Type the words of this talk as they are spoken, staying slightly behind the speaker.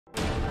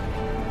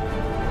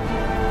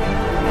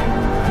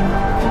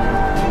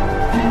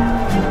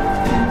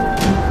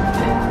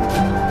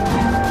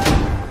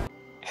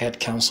Head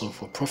Counsel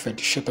for Prophet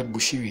Shepherd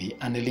Bushiri,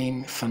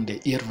 Annelien van der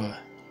Eerwe,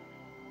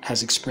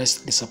 has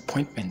expressed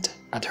disappointment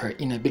at her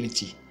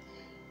inability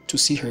to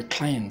see her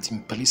client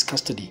in police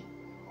custody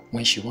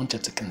when she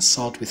wanted to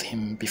consult with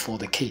him before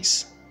the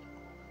case.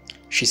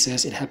 She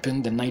says it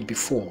happened the night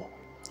before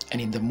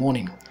and in the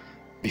morning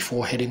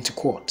before heading to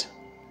court.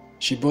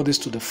 She brought this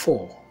to the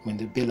fore when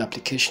the bail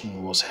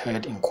application was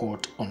heard in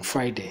court on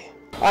Friday.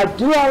 I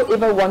do,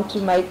 however, want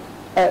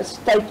to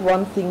state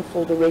one thing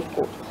for the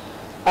record.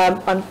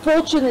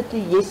 Unfortunately,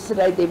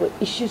 yesterday there were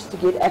issues to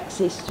get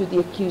access to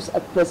the accused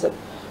at prison.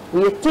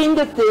 We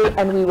attended there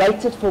and we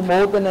waited for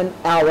more than an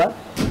hour.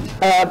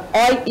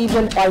 I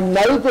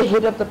know the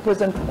head of the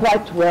prison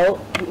quite well.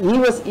 He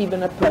was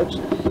even approached,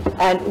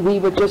 and we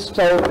were just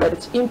told that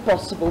it's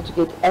impossible to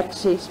get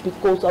access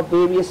because of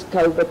various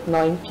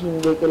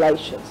COVID-19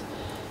 regulations.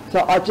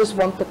 So I just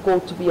want the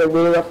court to be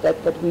aware of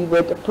that we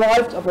were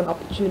deprived of an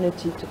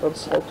opportunity to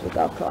consult with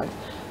our clients.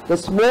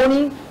 This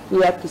morning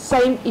we had the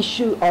same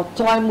issue. Our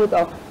time with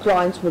our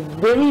clients were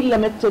very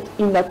limited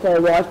in that they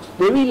arrived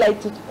very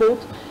late at court,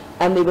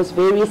 and there was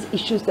various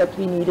issues that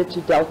we needed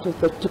to deal with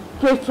that took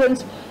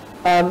preference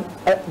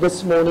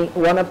this morning,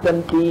 one of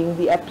them being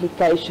the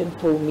application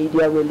for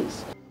media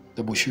release.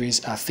 The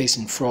Bushiris are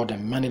facing fraud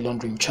and money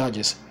laundering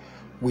charges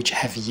which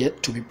have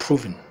yet to be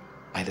proven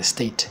by the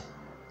state.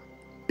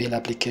 Bail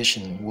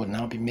application will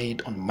now be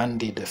made on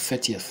Monday the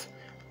 30th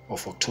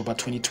of October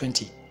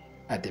 2020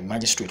 at the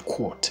Magistrate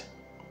Court.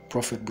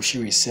 Prophet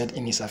Bushiri said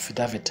in his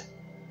affidavit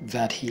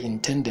that he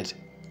intended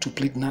to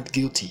plead not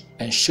guilty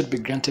and should be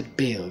granted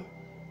bail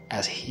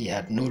as he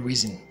had no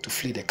reason to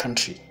flee the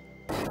country.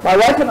 My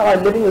wife and I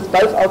are living with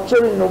both our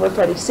children in a normal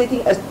family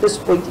setting at this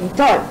point in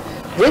time.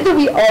 Whether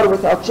we are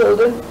with our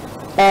children,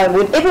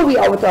 whenever we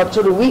are with our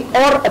children, we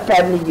are a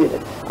family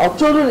unit. Our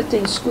children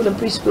attend school and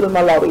preschool in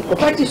Malawi. The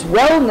fact is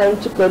well known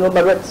to Colonel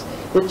Maritz.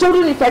 The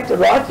children, in fact,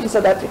 arrived in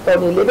South Africa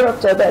on 11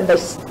 October and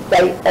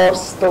they are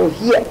still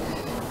here.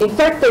 In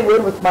fact, they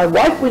were with my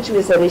wife when she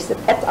was arrested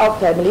at our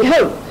family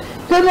home.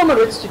 Colonel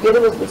Maritz,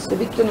 together with Mr.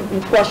 Victor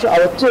Nkwasha,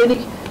 our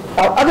attorney,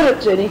 our other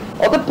attorney,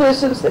 are the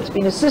persons that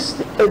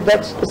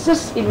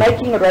assist in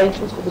making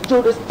arrangements for the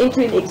children's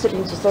entry and exit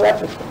into South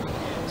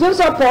Africa.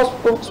 Since our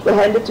passports were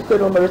handed to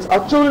Colonel Maritz,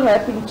 our children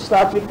have been to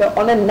South Africa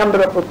on a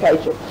number of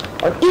occasions.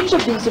 On each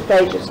of these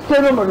occasions,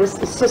 Colonel Maritz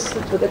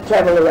assisted with the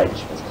travel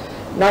arrangements.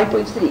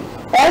 9.3.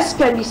 As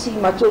can be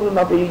seen, my children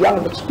are very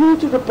young, but school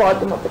to deprive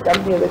them of the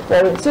company of their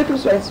father in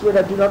circumstances where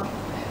I do not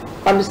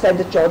understand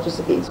the charges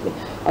against me.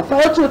 I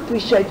fail to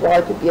appreciate why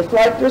I could be a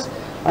flight risk.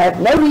 I have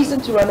no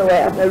reason to run away.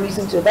 I have no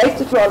reason to evade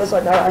the trial, as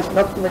I know I have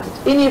not committed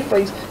any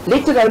offence,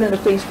 let alone an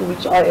offence for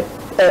which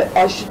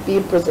I should be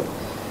in prison.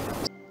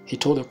 He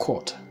told the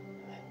court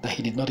that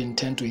he did not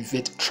intend to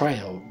evade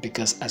trial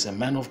because as a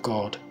man of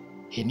God,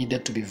 he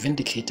needed to be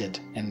vindicated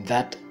and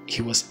that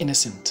he was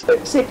innocent.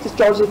 Except the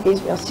charges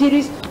against me are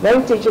serious, no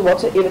intention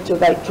whatsoever to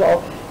evade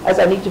trial, as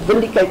I need to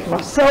vindicate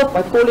myself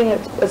by calling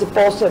it as a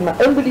pastor, and my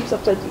own beliefs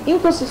are totally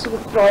inconsistent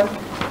with crime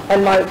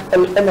and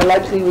the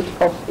likelihood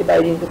of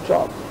evading the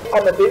trial.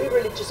 I'm a very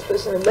religious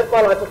person and live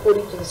my life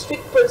according to the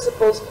strict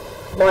principles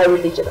of my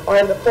religion. I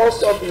am the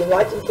pastor of the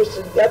Enlightened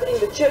Christian Gathering,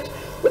 the church,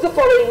 with a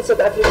following in South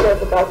Africa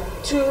of about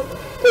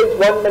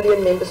 2.1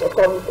 million members of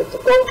congregants. The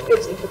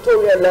congregants in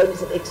Pretoria alone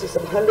is in excess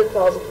of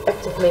 100,000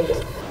 active members.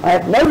 I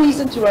have no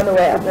reason to run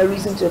away. I have no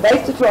reason to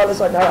evade the trial,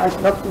 as I know I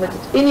have not committed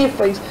any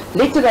offence,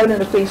 let alone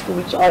an offence for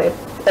which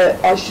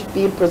I should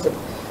be in prison.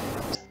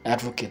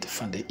 Advocate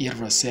van der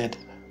Eerwe said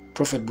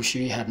Prophet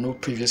Bushiri had no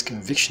previous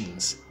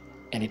convictions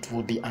and it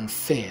would be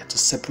unfair to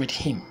separate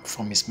him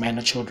from his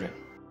minor children.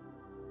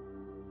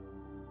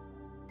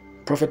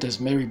 Prophetess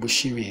Mary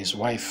Bushiri, his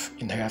wife,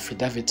 in her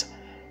affidavit,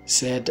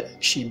 said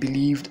she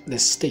believed the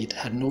state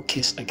had no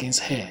case against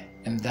her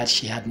and that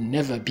she had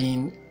never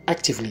been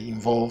actively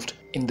involved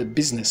in the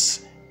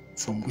business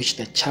from which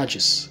the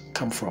charges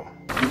come from.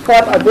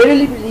 But I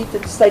verily believe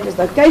that the state has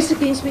no case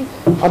against me.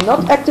 I'm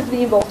not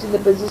actively involved in the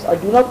business. I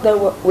do not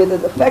know whether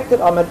the fact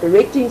that I'm a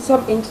director in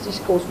some entities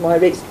caused my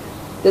arrest.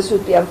 This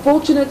would be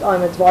unfortunate. I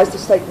am advised the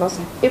state must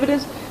have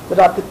evidence that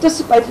I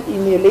participated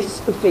in the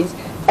alleged offence,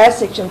 as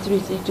Section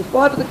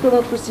 3325 of the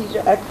Criminal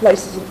Procedure Act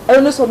places an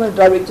onus on the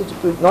director to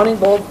prove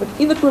non-involvement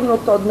in the criminal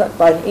conduct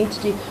by an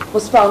entity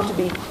was found to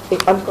be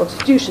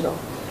unconstitutional.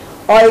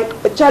 I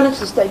challenge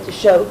the state to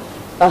show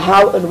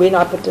how and when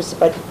I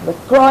participated in the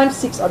crime.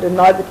 6. I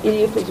deny that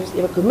any offence was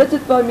ever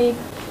committed by me.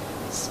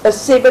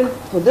 7.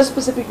 For this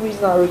specific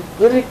reason, I will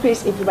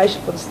request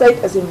information from the state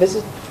as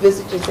envisaged in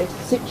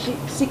Section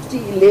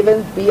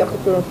 6011B of the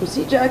Criminal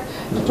Procedure Act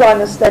to try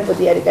and understand what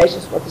the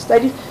allegations of the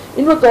state is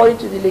in regarding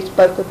to the alleged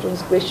BOCA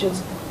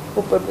transgressions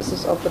for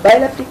purposes of the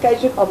bail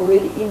application. I've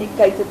already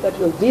indicated that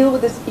we'll deal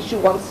with this issue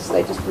once the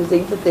state has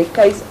presented their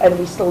case, and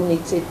we still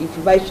need said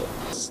information.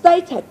 The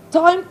state had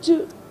time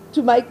to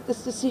make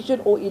this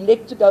decision or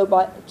elect to go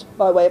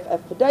by way of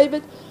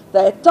affidavit.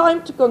 They had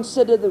time to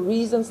consider the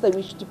reasons they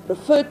wish to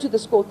refer to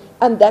this court,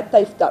 and that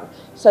they've done.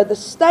 So the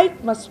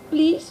state must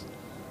please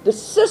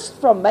desist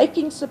from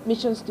making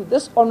submissions to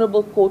this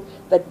honourable court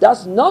that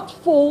does not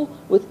fall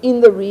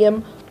within the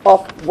realm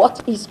of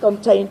what is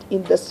contained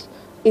in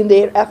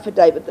their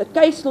affidavit. The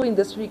case law in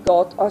this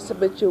regard, I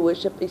submit your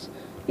worship, is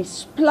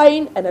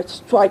plain and it's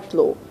straight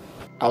law.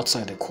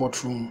 Outside the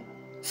courtroom,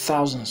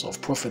 thousands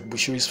of Prophet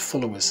Bushiri's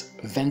followers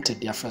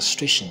vented their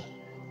frustration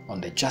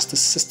on the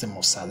justice system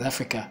of South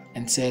Africa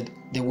and said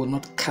they would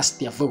not cast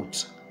their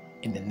votes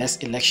in the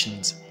next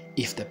elections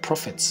if the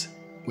prophets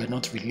were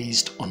not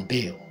released on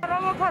bail.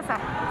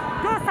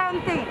 Do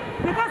something,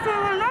 because we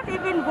will not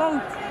even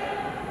vote.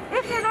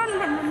 If you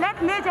don't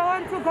let Major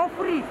want to go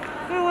free,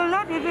 we will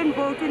not even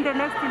vote in the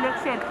next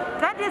election.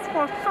 That is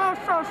for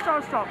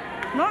sure.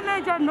 No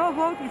Major, no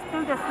vote is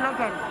still the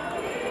slogan.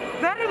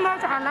 Very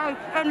much alive,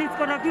 and it's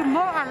going to be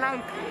more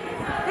alive.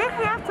 If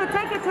we have to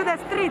take it to the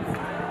streets,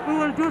 we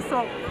will do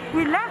so.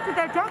 We left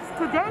the jobs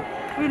today,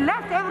 we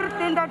left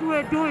everything that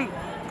we're doing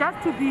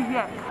just to be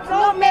here.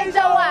 No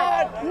Major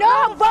one,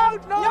 no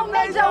vote, no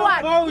Major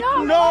one. Vote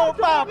no,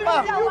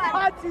 Papa.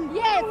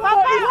 Yes,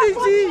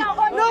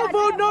 no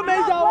vote, no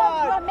Major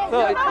one.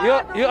 So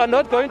you are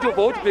not going to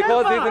vote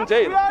because he's in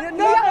jail?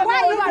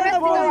 Why you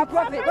arresting our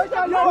prophet?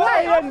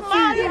 ANC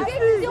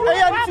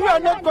are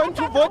not going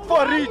to vote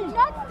for it.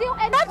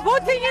 Not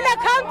voting in a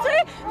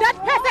country that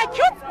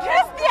persecutes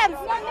Christians.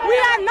 We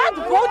are not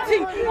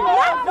voting.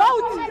 No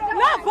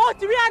vote.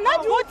 We are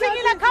not voting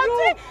in a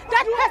country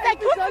that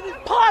persecutes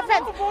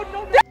prophets.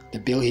 The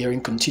bail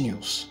hearing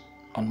continues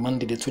on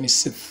Monday the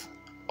 26th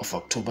of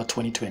October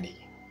 2020.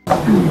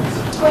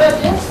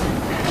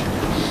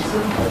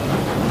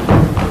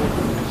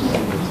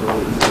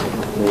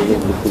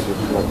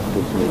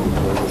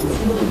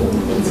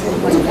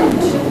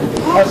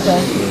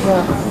 Okay.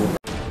 Yeah.